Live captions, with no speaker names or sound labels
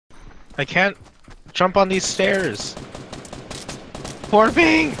I can't jump on these stairs. Poor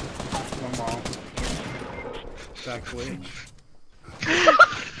Bing! Come on. That glitch.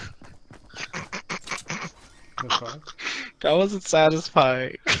 The fuck? That wasn't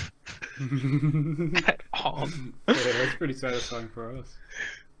satisfying. At all. Yeah, that's pretty satisfying for us.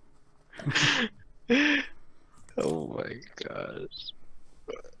 Oh my gosh.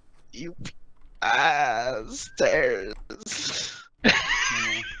 You stairs.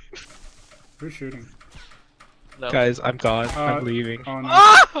 Who's shooting? No. Guys, I'm gone. I'm leaving. Oh no.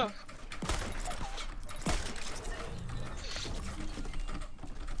 Ah!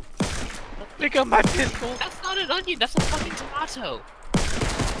 Pick up my pistol. That's not an onion, that's a fucking tomato.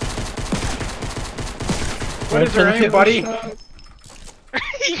 What is your aim, buddy?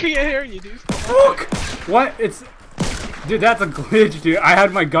 You can't hear you, dude. Fuck! What? It's... Dude, that's a glitch, dude. I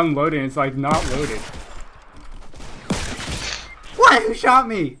had my gun loaded and it's like not loaded. What? Who shot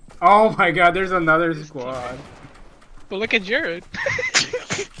me? Oh my god, there's another squad. But look at Jared.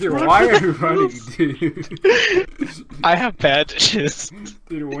 Dude, why are you running, dude? I have bandages.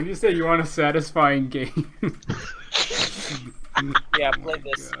 Dude, when you say you want a satisfying game... Yeah, play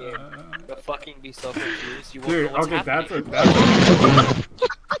this game. You'll fucking be so confused. You won't Dude, know what's okay, happening. that's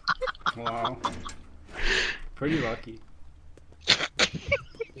a... Wow. Pretty lucky.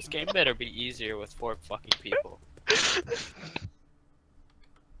 This game better be easier with 4 fucking people.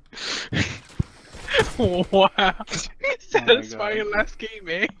 Wow. Satisfying last game,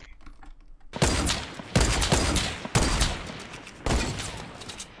 eh?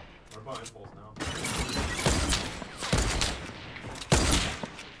 We're buying impulse now.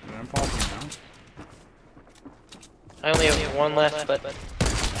 I'm popping now. I only have one left, but...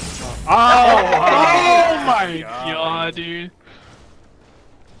 Oh my god, dude.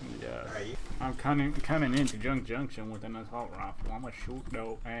 Yeah. I'm coming into Junction with an assault rifle. I'ma shoot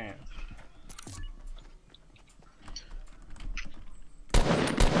no ass.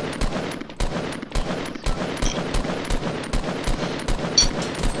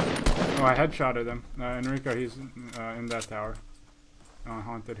 Oh, I headshotted him. Enrico, he's in that tower. On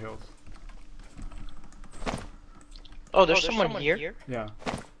Haunted Hills. Oh, there's someone here? Yeah.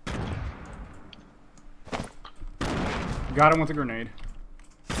 Got him with a grenade.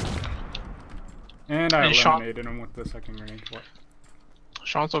 And I eliminated him with the second grenade. What?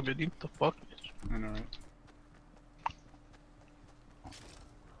 Sean's so good, dude. The fuck? I know, right?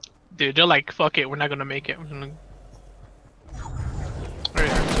 Dude, they're like, fuck it, we're not gonna make it. We're gonna...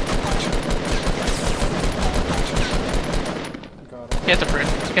 Right here. Got him. He has a friend.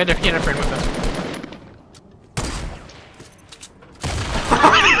 He had a friend with him.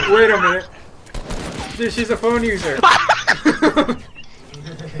 Wait a minute. Dude, she's a phone user.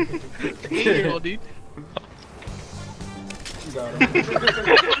 Hey, dude. Got him.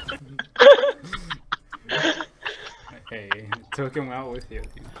 Hey, took him out with you,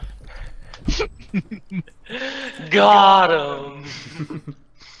 dude. Got him!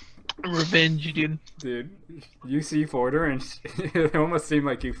 Revenge, dude. Dude, you C4'd her and it almost seemed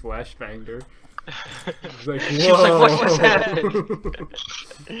like you flashbanged her. It's like, whoa. She was like, what was that?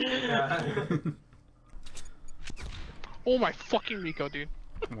 Oh my fucking Rico, dude.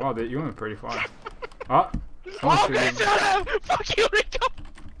 Wow, dude, you went pretty far. Oh, Oh, fuck you, Rico!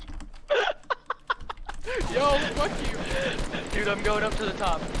 Yo, fuck you. Dude, I'm going up to the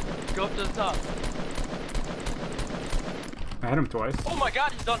top. Go up to the top. I hit him twice. Oh my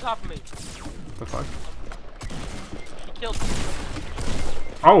god, he's on top of me. The fuck? He killed me.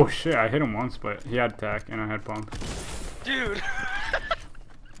 Oh shit, I hit him once, but he had attack and I had pump. Dude.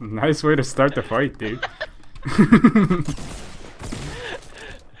 Nice way to start the fight, dude.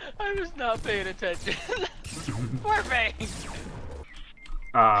 I was not paying attention. Poor Bang.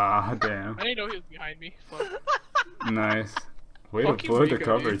 Ah, damn. I didn't know he was behind me. Fuck. Nice. Way Fuck to you, blow the Rico,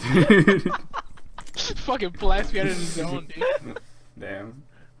 cover, dude. dude. Fucking blast me out of the zone, dude. Damn.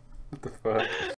 What the fuck?